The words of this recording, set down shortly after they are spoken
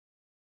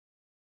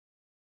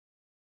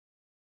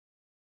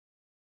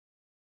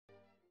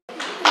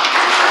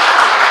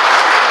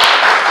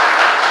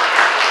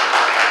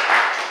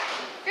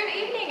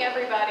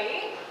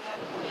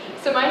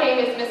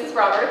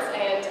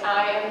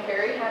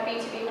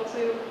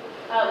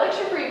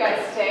lecture for you guys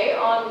today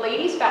on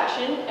ladies'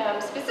 fashion,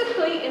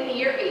 specifically in the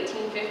year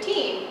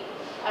 1815.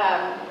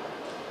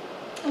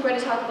 I'm going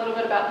to talk a little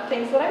bit about the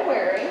things that I'm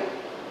wearing,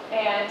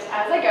 and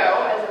as I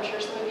go, as I'm sure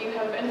some of you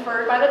have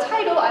inferred by the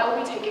title, I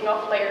will be taking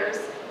off layers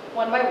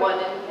one by one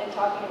and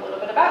talking a little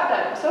bit about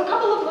them. So a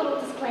couple of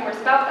little disclaimers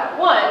about that.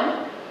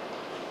 One,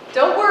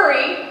 don't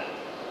worry.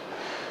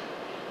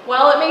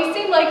 While it may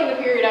seem like in the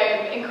period I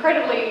am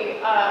incredibly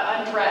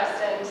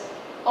undressed and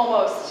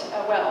almost,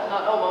 well,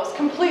 not almost,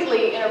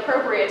 completely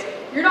inappropriate,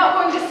 you're not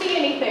going to see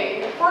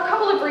anything for a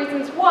couple of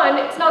reasons. One,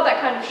 it's not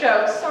that kind of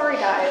show. Sorry,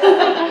 guys.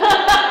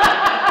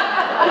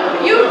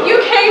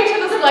 You came to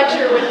this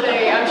lecture with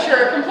a, I'm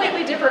sure, a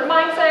completely different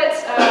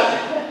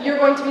mindset. You're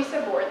going to be so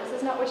bored. This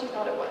is not what you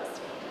thought it was.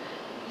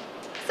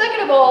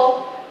 Second of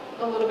all,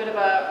 a little bit of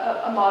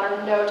a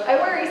modern note. I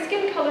wear a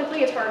skin-colored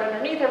leotard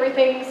underneath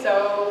everything,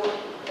 so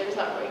there's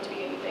not going to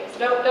be anything. So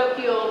don't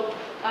feel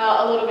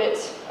a little bit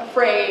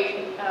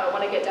afraid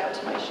when I get down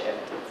to my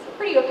shift. It's a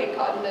pretty okay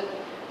cotton, and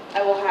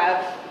I will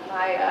have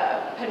my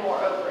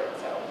peignoir over it,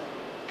 so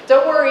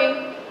don't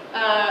worry.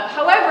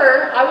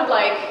 However, I would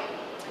like,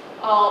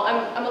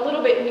 I'm a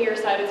little bit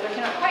nearsighted, so I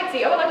cannot quite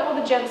see. I would like all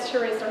the gents to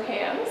raise their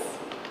hands.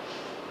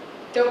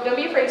 Don't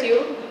be afraid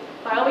to.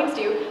 By all means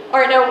do. All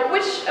right, now,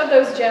 which of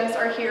those gems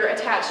are here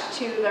attached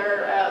to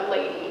their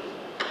lady?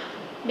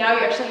 Now you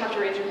actually have to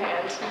raise your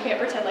hand. You can't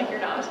pretend like you're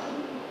not.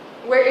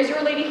 Where is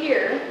your lady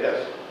here?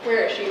 Yes.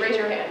 Where is she? Raise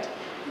your hand.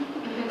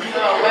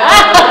 Oh, well.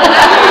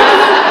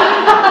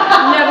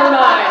 Never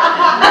mind.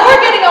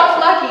 We're getting off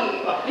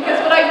lucky, because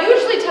what I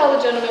usually tell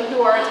the gentlemen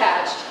who are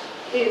attached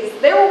is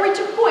there will reach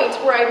a point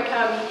where I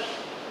become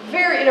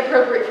very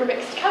inappropriate for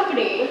mixed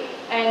company,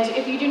 and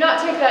if you do not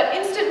take that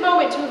instant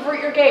moment to avert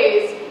your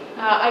gaze,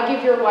 I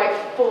give your wife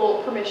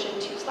full permission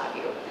to slap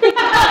you.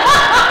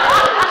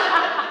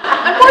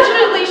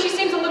 Unfortunately, she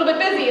seems a little bit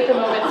busy at the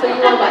moment, so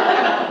you are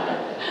lucky.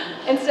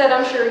 Instead,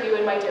 I'm sure you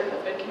and my dear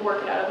husband can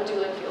work it out on the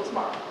dueling field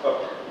tomorrow.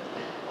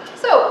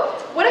 So,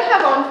 what I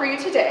have on for you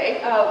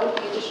today, with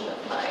the addition of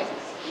my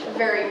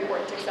very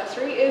important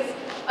accessory, is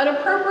an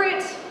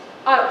appropriate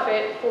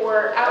outfit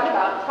for out and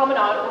about,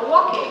 promenade, or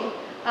walking,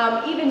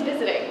 even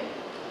visiting.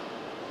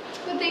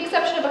 With the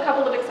exception of a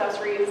couple of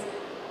accessories,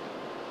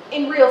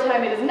 in real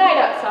time it is night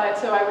outside,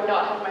 so I would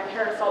not have my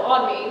parasol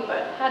on me,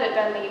 but had it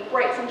been the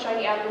bright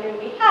sunshiny afternoon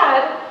we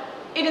had,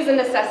 it is a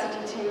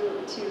necessity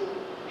to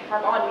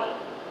have on me,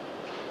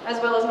 as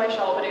well as my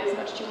shawl, but it is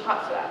much too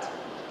hot for that.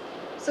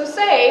 So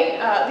say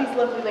these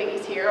lovely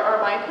ladies here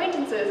are my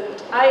acquaintances,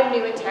 and I am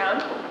new in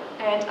town,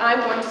 and I'm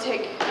going to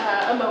take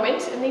a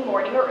moment in the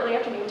morning or early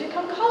afternoon to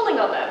come calling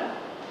on them.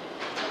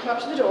 So I come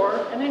up to the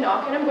door, and I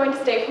knock, and I'm going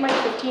to stay for my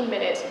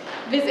 15-minute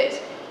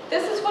visit.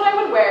 This is what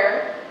I would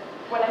wear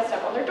when I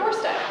step on their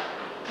doorstep.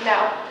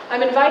 Now,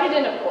 I'm invited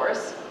in, of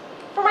course.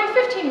 For my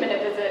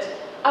 15-minute visit,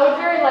 I would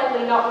very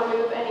likely not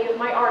remove any of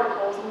my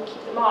articles and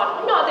keep them on.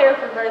 I'm not there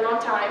for a very long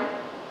time.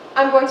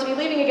 I'm going to be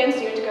leaving again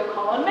soon to go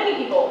call on many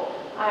people.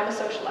 I'm a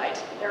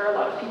socialite. There are a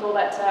lot of people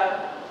that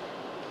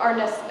are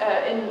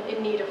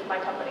in need of my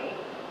company,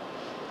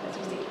 as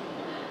you see.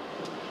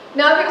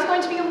 Now, if it was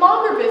going to be a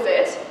longer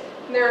visit,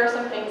 there are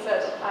some things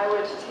that I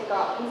would take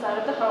off inside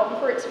of the home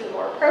for it to be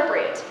more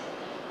appropriate.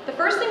 The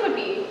first thing would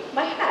be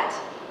my hat,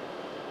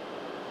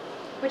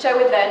 which I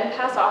would then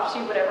pass off to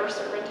whatever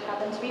servant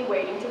happened to be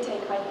waiting to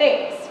take my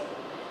things.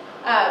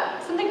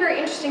 Something very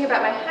interesting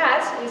about my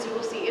hat, as you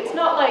will see, it is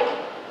not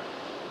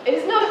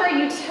a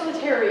very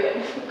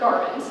utilitarian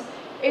garment.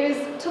 It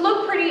is to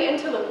look pretty and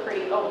to look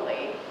pretty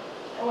only.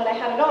 And when I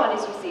had it on,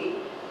 as you see,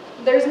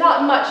 there's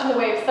not much in the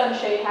way of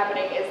sunshade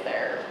happening, is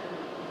there?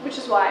 Which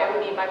is why I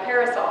would need my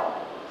parasol.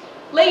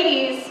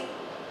 Ladies,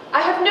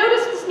 I have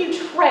noticed this new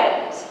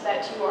trend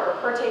that you are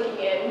partaking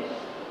in,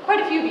 quite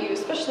a few of you,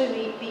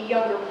 especially the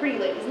younger pretty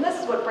ladies, and this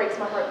is what breaks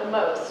my heart the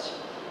most.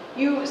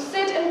 You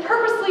sit and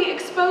purposely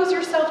expose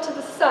yourself to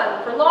the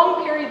sun for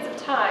long periods of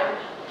time.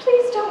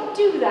 Please don't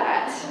do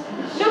that.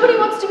 Nobody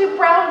wants to be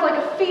browned like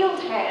a field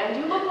hand.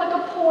 You look like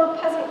a poor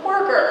peasant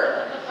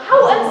worker.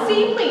 How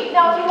unseemly.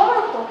 Now, if you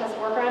are a poor peasant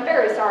worker, I'm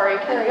very sorry,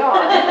 carry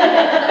on.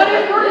 But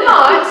if you're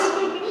not,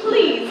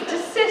 please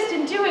desist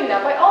in doing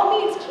that. By all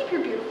means, keep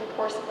your beautiful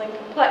porcelain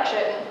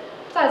complexion.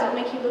 Besides, it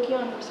will make you look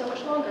young for so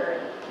much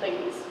longer.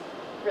 Ladies,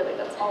 really,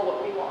 that's all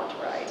what we want,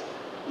 right?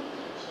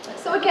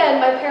 So again,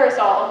 my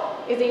parasol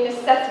is a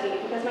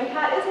necessity because my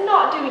hat is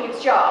not doing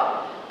its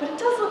job. But it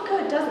does look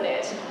good, doesn't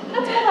it?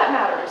 That's all that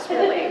matters,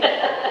 really.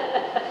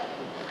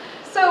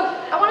 So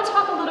I want to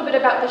talk a little bit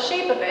about the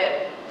shape of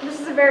it. This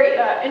is a very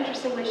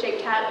interestingly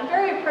shaped hat and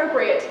very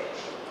appropriate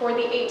for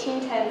the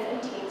 1810s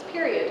and teens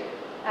period.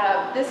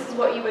 This is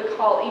what you would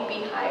call a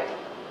beehive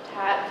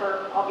hat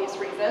for obvious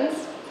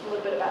reasons. A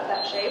little bit about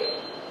that shape.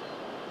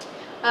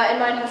 And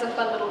mine has a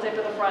fun little dip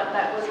in the front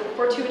that was a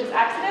fortuitous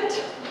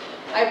accident.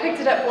 I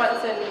picked it up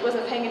once and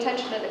wasn't paying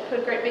attention and it put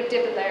a great big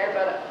dip in there,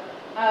 but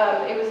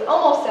it was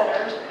almost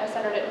centered. I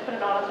centered it and put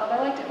it on and thought I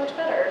liked it much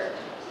better.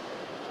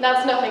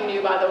 That's nothing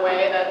new, by the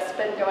way. That's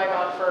been going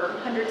on for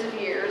hundreds of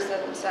years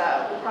and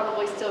will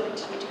probably still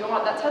continue to go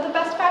on. That's how the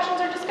best fashions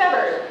are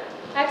discovered.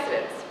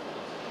 Accidents.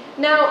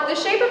 Now, the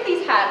shape of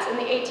these hats in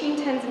the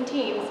 1810s and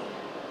teens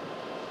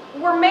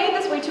were made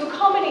this way to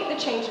accommodate the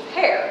change of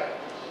hair.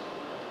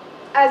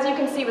 As you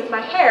can see with my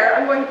hair,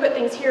 I'm going to put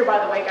things here,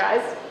 by the way,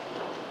 guys.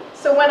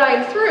 So when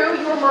I'm through,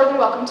 you are more than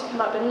welcome to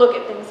come up and look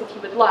at things if you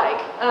would like.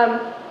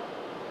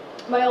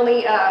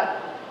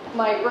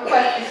 My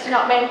request is to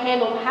not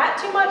manhandle the hat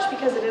too much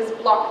because it is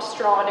blocked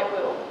straw and it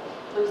will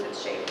lose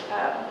its shape.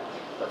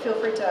 But feel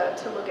free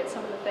to look at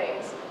some of the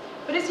things.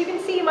 But as you can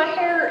see, my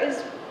hair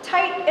is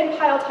tight and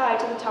pile-tied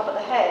to the top of the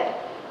head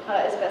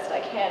as best I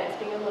can.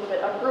 It's being a little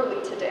bit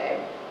unruly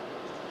today.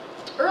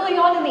 Early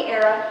on in the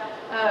era,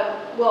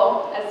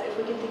 well, as if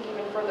we can think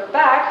even further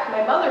back,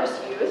 my mother's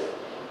youth,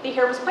 the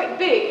hair was quite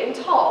big and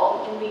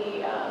tall in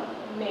the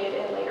mid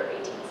and later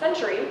 18th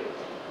century,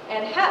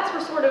 and hats were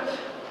sort of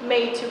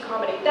made to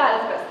accommodate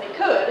that as best they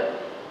could.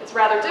 It's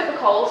rather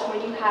difficult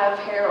when you have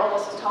hair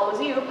almost as tall as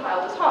you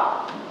piled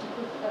atop.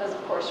 That is,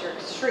 of course, your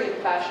extreme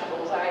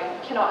fashionables. I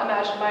cannot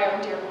imagine my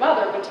own dear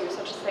mother would do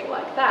such a thing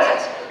like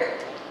that.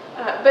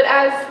 But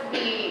as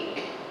the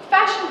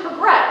fashion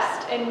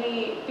progressed and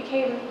we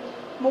became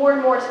more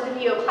and more to the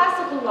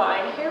neoclassical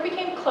line, hair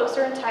became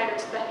closer and tighter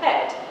to the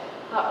head.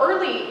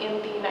 Early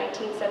in the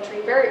 19th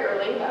century, very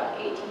early, about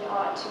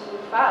 1800 to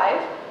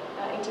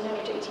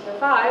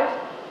 1805,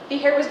 the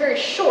hair was very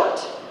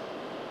short.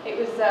 It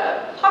was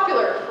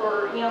popular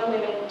for young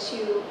women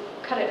to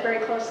cut it very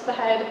close to the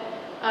head.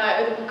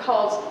 It would be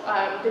called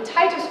the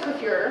Titus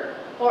coiffure,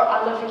 or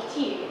à la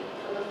victime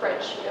from the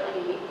French, you know,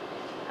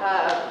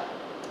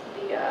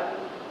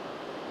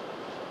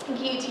 the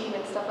guillotine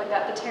and stuff like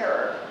that, the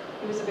terror.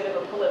 It was a bit of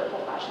a political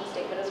fashion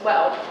statement as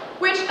well,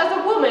 which as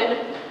a woman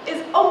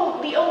is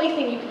the only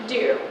thing you can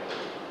do.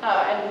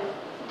 And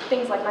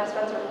things like my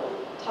Spencer will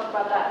talk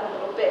about that in a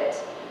little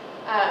bit.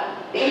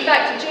 In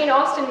fact, Jane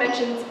Austen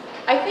mentions,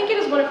 I think it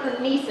is one of her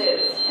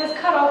nieces, has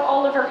cut off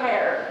all of her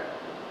hair.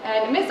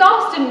 And Miss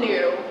Austen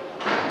knew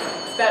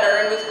better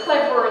and was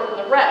cleverer than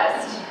the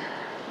rest,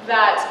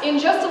 that in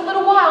just a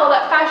little while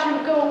that fashion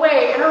would go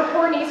away and her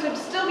poor niece would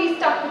still be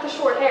stuck with the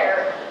short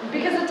hair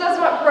because it does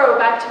not grow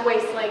back to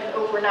waist length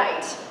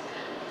overnight.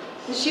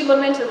 And she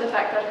lamented the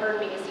fact that her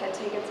niece had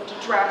taken such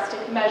a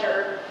drastic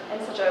measure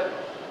and such a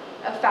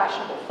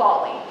fashionable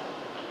folly.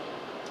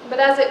 But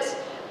as it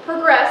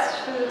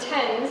progressed through the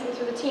 10s and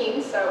through the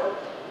teens, so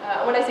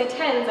when I say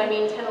 10s, I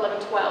mean 10,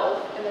 11,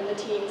 12, and then the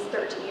teens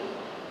 13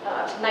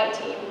 to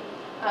 19,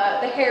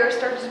 the hair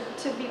started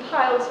to be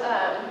piled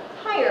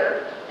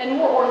higher and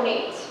more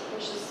ornate,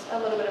 which is a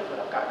little bit of what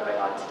I've got going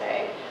on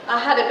today.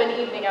 Had it been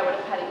evening, I would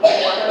have had even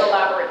more of an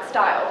elaborate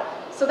style.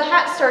 So the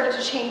hat started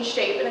to change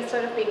shape, and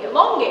instead of being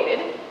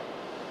elongated,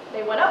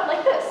 they went up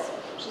like this,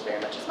 which is very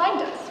much as mine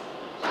does.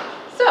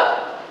 So,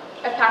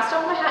 I passed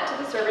on my hat to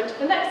the servant.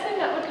 The next thing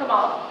that would come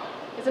off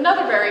is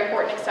another very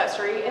important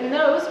accessory, and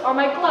those are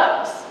my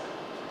gloves.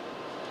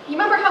 You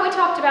remember how we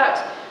talked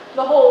about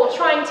the whole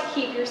trying to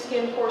keep your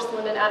skin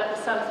porcelain and out of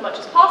the sun as much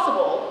as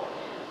possible?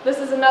 This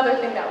is another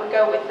thing that would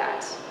go with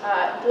that.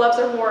 Gloves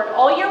are worn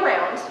all year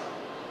round,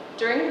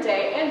 during the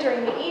day and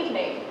during the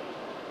evening.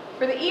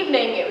 For the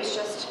evening, it was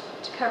just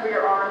to cover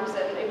your arms,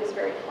 and it was a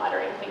very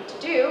flattering thing to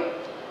do.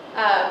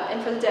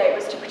 And for the day, it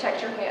was to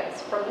protect your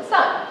hands from the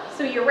sun.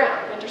 So year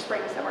round, winter,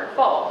 spring, summer, and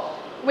fall.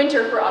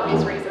 Winter for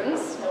obvious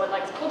reasons, no one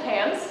likes cold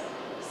hands.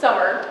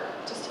 Summer,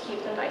 just to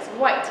keep them nice and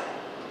white.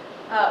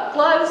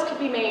 Gloves could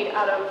be made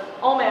out of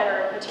all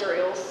manner of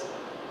materials.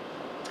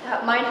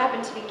 Mine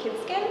happened to be kid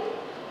skin.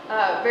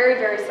 Very,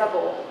 very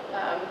supple.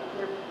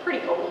 They're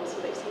pretty old, so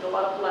they've seen a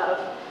lot of love.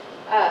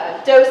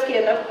 Doe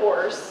skin, of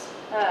course.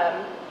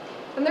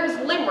 Then there's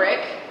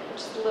limerick,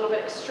 which is a little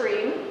bit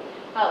extreme.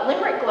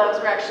 Limerick gloves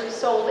were actually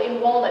sold in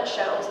walnut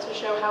shells to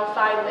show how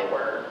fine they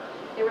were.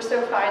 They were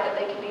so fine that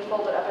they could be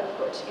folded up and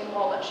put in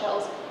walnut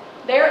shells.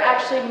 They're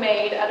actually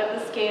made out of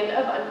the skin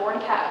of unborn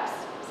calves.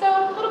 So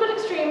a little bit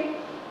extreme,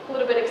 a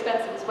little bit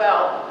expensive as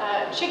well.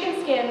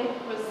 Chicken skin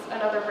was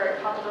another very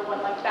popular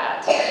one like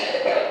that.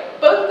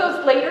 Both of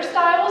those later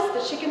styles,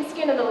 the chicken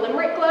skin and the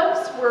limerick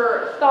gloves,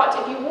 were thought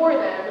if you wore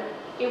them,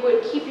 it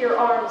would keep your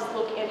arms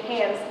and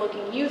hands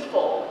looking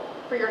youthful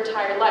for your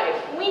entire life.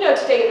 We know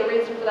today the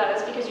reason for that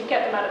is because you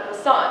get them out of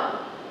the sun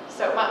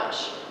so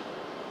much.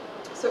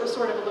 So it was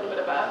sort of a little bit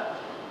of a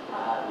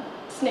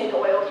snake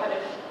oil kind of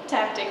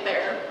tactic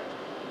there.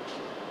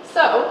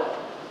 So,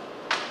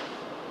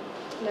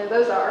 there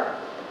those are.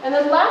 And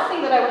then the last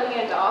thing that I would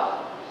hand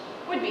off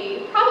would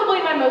be probably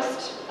my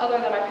most, other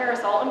than my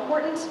parasol,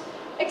 important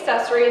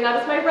accessory, and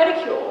that is my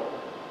reticule,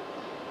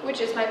 which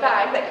is my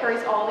bag that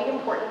carries all the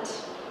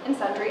important and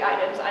sundry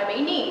items I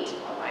may need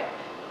on my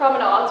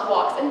promenades,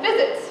 walks, and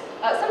visits.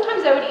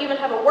 Sometimes I would even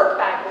have a work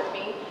bag with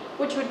me,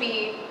 which would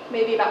be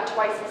maybe about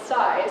twice the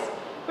size,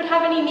 would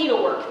have any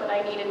needlework that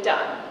I needed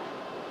done.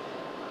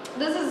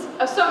 This is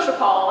a social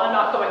call. I'm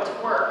not going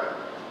to work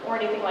or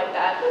anything like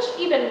that, which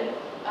even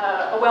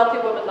a wealthy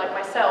woman like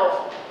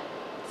myself,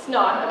 it's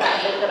not a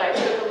bad thing that I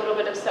took a little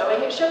bit of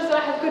sewing. It shows that I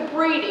have good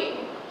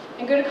breeding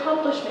and good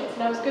accomplishments,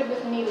 and I was good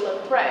with needle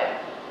and thread.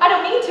 I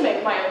don't need to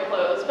make my own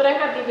clothes, but I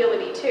have the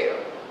ability to.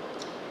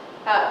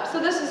 So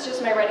this is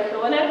just my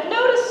reticule, and I've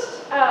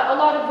noticed a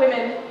lot of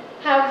women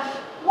have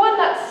one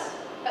that's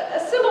a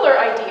similar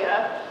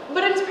idea,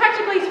 but it's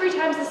practically 3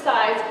 times the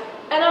size,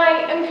 and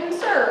I am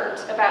concerned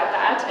about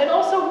that, and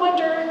also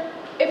wonder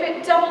if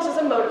it doubles as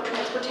a mode of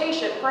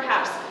transportation.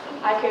 Perhaps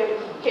I could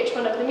hitch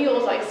one of the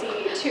mules I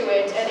see to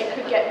it, and it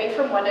could get me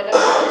from one end of the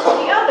town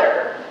to the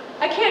other.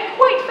 I can't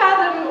quite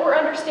fathom or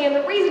understand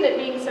the reason it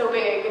being so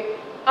big.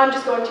 I'm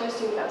just going to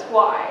assume that's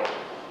why.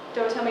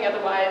 Don't tell me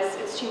otherwise,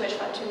 it's too much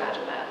fun to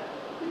imagine that.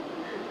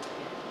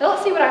 Now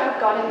let's see what I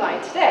have got in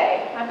mind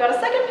today. I've got a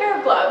second pair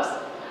of gloves,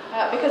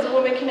 because a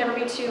woman can never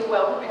be too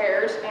well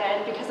prepared,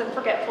 and because I'm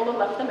forgetful and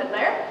left them in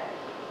there.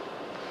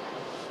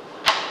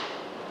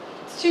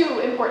 It's too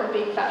important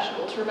being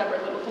fashionable to remember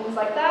little things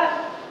like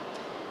that.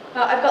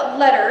 I've got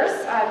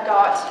letters, I've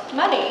got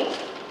money,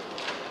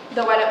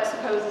 though I don't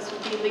suppose this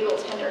would be legal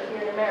tender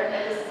here in America.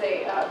 This is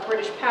a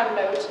British pound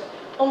note,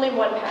 only £1.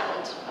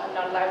 I'm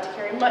not allowed to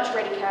carry much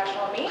ready cash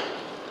on me,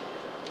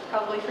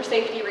 probably for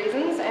safety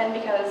reasons, and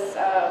because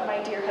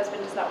my dear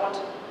husband does not want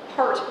to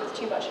part with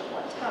too much at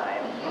one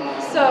time.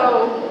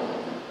 So,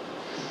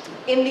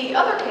 in the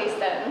other case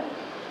then,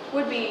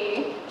 would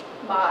be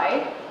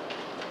my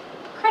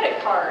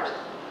credit card.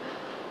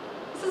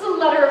 This is a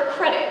letter of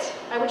credit.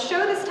 I would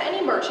show this to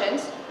any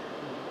merchant.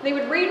 They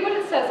would read what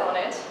it says on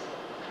it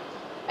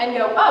and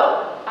go,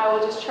 oh, I will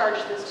just charge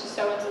this to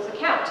so-and-so's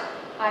account.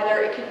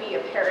 Either it could be a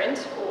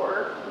parent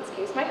or, in this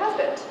case, my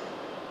husband.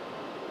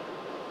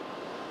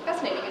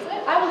 Fascinating, isn't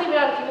it? I will leave it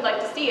out if you would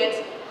like to see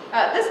it.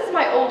 This is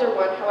my older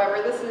one,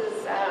 however. This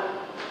is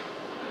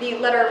the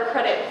letter of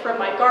credit from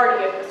my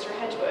guardian, Mr.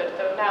 Hedgewood,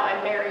 though now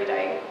I'm married,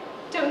 I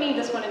don't need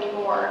this one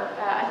anymore.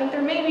 I think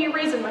there may be a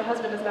reason my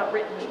husband has not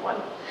written me one.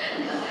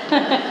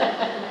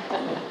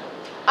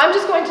 I'm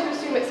just going to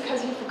assume it's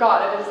because he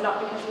forgot it, it's not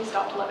because he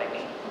stopped loving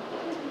me.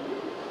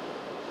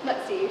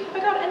 Let's see, have I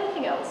got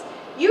anything else?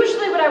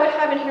 Usually what I would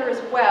have in here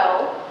as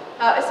well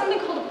is something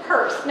called a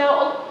purse.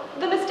 Now,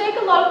 the mistake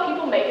a lot of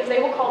people make is they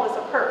will call this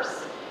a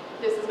purse.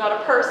 This is not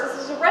a purse,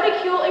 this is a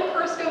reticule. A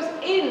purse goes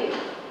in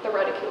the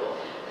reticule.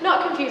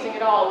 Not confusing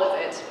at all,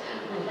 is it?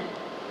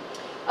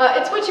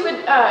 It's what you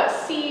would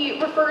see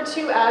referred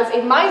to as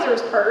a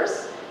miser's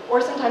purse,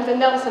 or sometimes a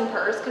Nelson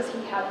purse, because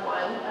he had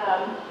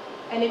one.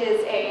 And it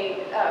is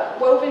a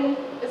woven,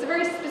 it's a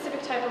very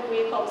specific type of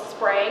weave called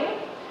sprang.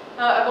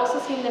 I've also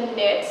seen them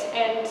knit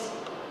and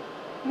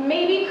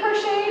maybe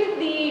crocheted.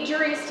 The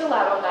jury is still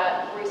out on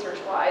that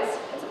research-wise.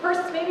 It's a purse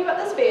that's maybe about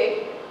this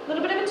big, a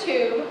little bit of a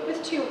tube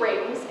with 2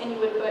 rings, and you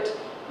would put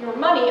your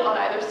money on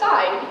either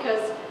side,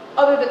 because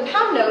other than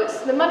pound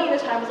notes, the money at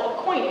the time was all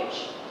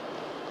coinage.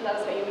 And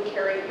that's how you would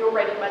carry your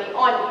ready money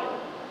on you.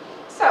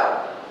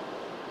 So,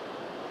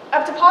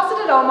 I've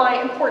deposited all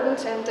my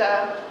important and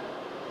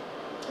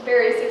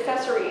various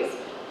accessories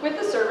with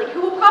the servant,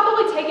 who will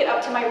probably take it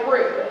up to my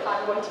room if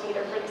I'm going to be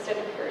there for an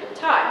extended period of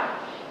time.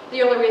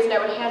 The only reason I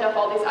would hand off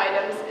all these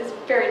items is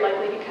very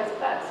likely because of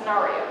that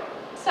scenario.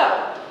 So,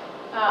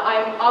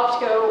 I'm off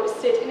to go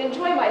sit and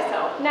enjoy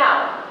myself.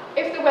 Now,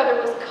 if the weather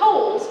was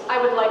cold,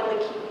 I would likely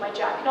keep my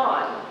jacket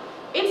on.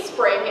 It's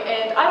spring,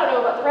 and I don't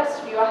know about the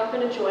rest of you, I have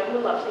been enjoying the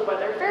lovely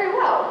weather very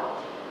well.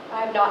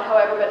 I have not,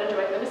 however, been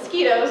enjoying the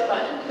mosquitoes,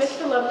 but with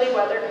the lovely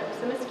weather comes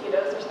the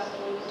mosquitoes. There's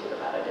nothing you can do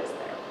about it, is